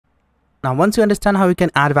Now, once you understand how you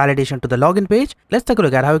can add validation to the login page, let's take a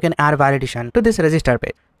look at how you can add validation to this register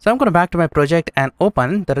page. So I'm going to back to my project and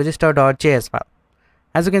open the register.js file.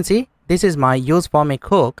 As you can see, this is my use formic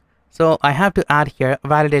hook. So I have to add here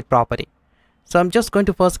validate property. So I'm just going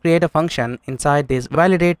to first create a function inside this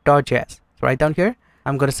validate.js. So right down here,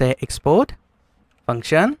 I'm going to say export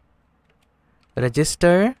function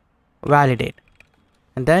register validate.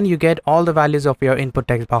 And then you get all the values of your input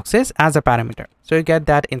text boxes as a parameter. So you get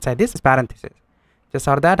that inside this parenthesis. Just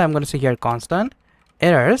for that, I'm going to say here constant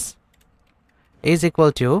errors is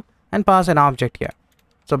equal to and pass an object here.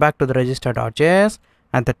 So back to the register.js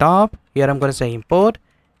at the top here, I'm going to say import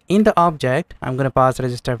in the object. I'm going to pass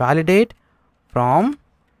register validate from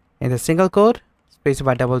in the single quote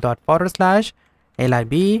specify double dot forward slash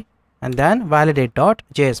lib and then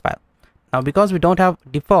validate.js file. Now because we don't have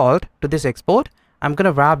default to this export, I'm going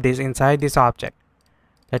to wrap this inside this object.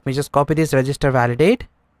 Let me just copy this register validate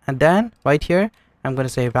and then right here I'm going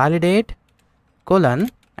to say validate colon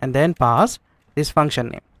and then pass this function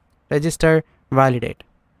name register validate.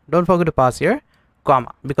 Don't forget to pass here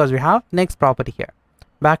comma because we have next property here.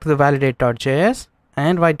 Back to the validate.js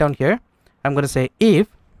and right down here I'm going to say if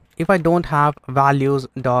I don't have values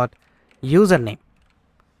dot username.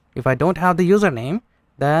 If I don't have the username,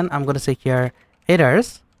 then I'm going to say here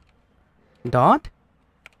errors dot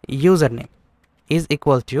username is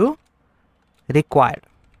equal to required,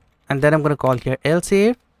 and then I'm going to call here else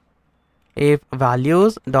if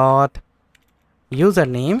values dot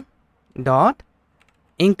username dot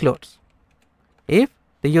includes. If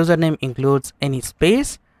the username includes any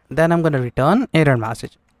space, then I'm going to return error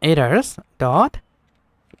message errors dot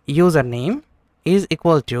username is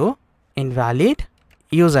equal to invalid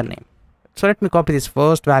username. So let me copy this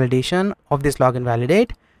first validation of this login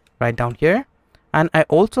validate right down here, and I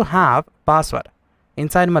also have password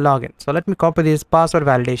inside my login. So let me copy this password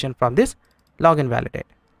validation from this login validate.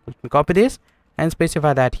 Let me copy this and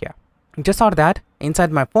specify that here. Just so that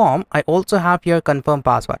inside my form I also have here confirm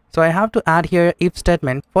password. So I have to add here if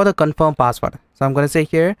statement for the confirm password. So I'm going to say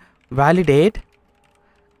here validate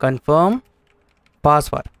confirm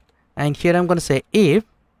password, and here I'm going to say if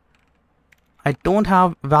I don't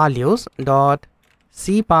have values dot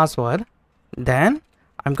c password, then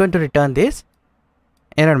I'm going to return this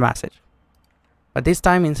error message. But this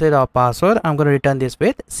time instead of password, I'm going to return this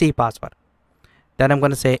with c password. Then I'm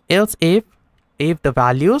going to say else if the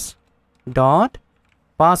values dot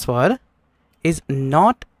password is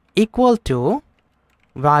not equal to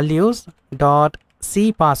values dot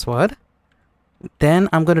c password, then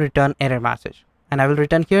I'm going to return error message, and I will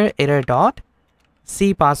return here error dot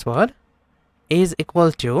c password is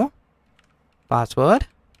equal to password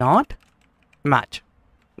not match.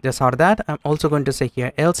 Just for that, I'm also going to say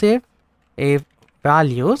here else if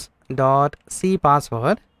values dot c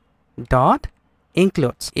password dot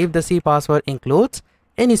includes. If the c password includes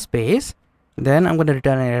any space, then I'm going to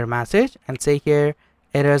return an error message and say here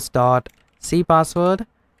errors dot c password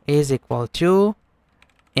is equal to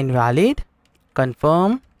invalid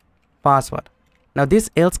confirm password. Now this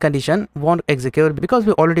else condition won't execute because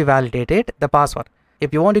we already validated the password.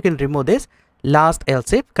 If you want, you can remove this last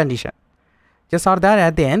else if condition. Just for that,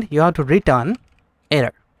 at the end you have to return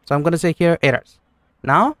error. So I'm going to say here errors.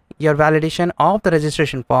 Now your validation of the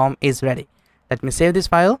registration form is ready. Let me save this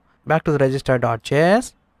file. Back to the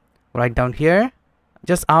register.js. Right down here,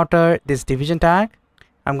 just after this division tag,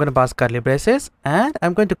 I'm going to pass curly braces and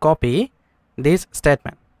I'm going to copy this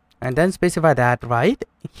statement and then specify that right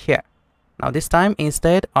here. Now this time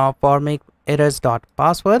instead of formic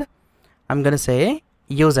errors.password, I'm going to say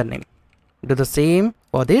username. Do the same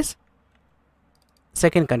for this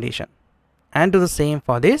second condition and do the same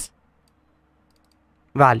for this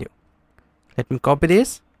value. Let me copy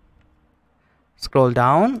this, scroll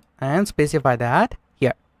down and specify that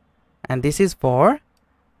here, and this is for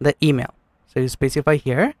the email. So you specify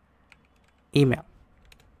here email,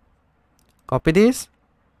 copy this,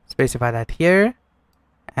 specify that here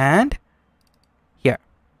and here.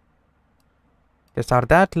 Just out of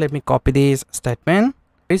that, let me copy this statement,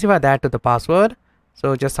 specify that to the password.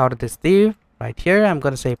 So just out of this div right here, I'm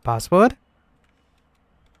going to say password,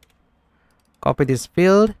 copy this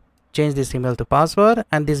field, change this email to password,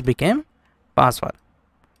 and this became password.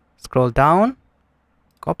 Scroll down,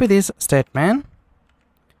 copy this statement,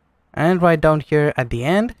 and right down here at the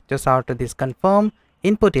end, just after this confirm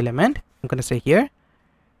input element, I'm going to say here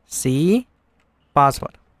c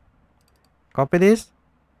password, copy this,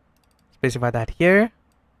 specify that here,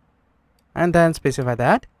 and then specify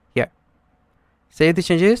that here. Save the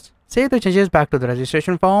changes back to the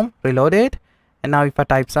registration form, reload it, and now if I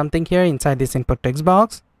type something here inside this input text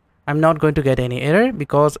box, I'm not going to get any error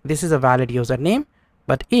because this is a valid username.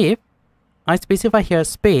 But if I specify here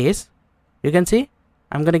space, you can see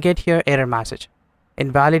I'm going to get here error message,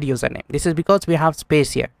 invalid username. This is because we have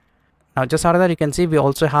space here. Now just out of that, you can see we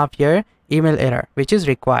also have here email error, which is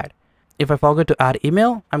required. If I forget to add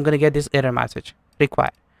email, I'm going to get this error message,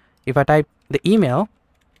 required. If I type the email,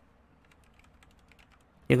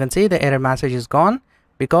 you can see the error message is gone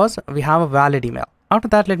because we have a valid email. After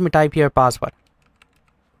that, let me type here password.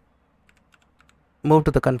 Move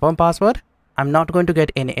to the confirm password. I'm not going to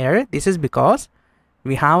get any error. This is because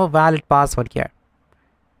we have a valid password here.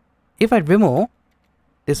 If I remove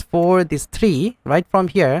this 4, this 3 right from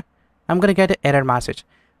here, I'm going to get an error message.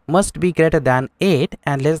 Must be greater than 8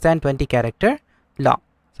 and less than 20 character long.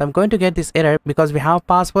 So I'm going to get this error because we have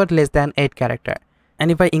password less than 8 character.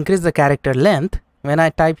 And if I increase the character length, when I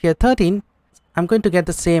type here 13, I'm going to get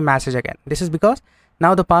the same message again. This is because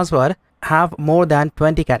now the password have more than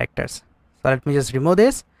 20 characters. So let me just remove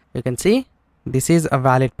this. You can see this is a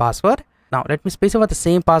valid password. Now let me specify the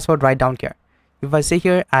same password right down here. If I say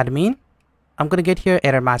here admin, I'm going to get here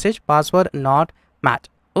error message, password not match.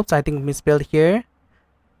 Oops, I think misspelled here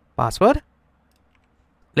password.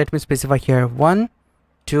 Let me specify here 1,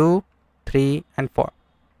 2, 3 and 4.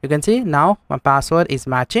 You can see now my password is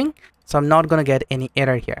matching, so I'm not going to get any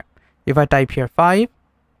error here. If I type here 5,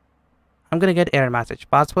 I'm going to get error message,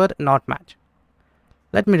 password not match.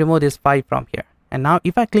 Let me remove this 5 from here. And now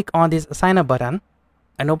if I click on this sign up button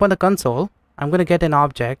and open the console, I'm going to get an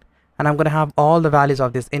object and I'm going to have all the values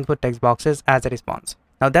of these input text boxes as a response.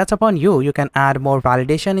 Now that's upon you. You can add more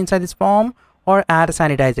validation inside this form or add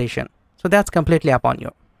sanitization. So that's completely upon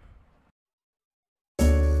you.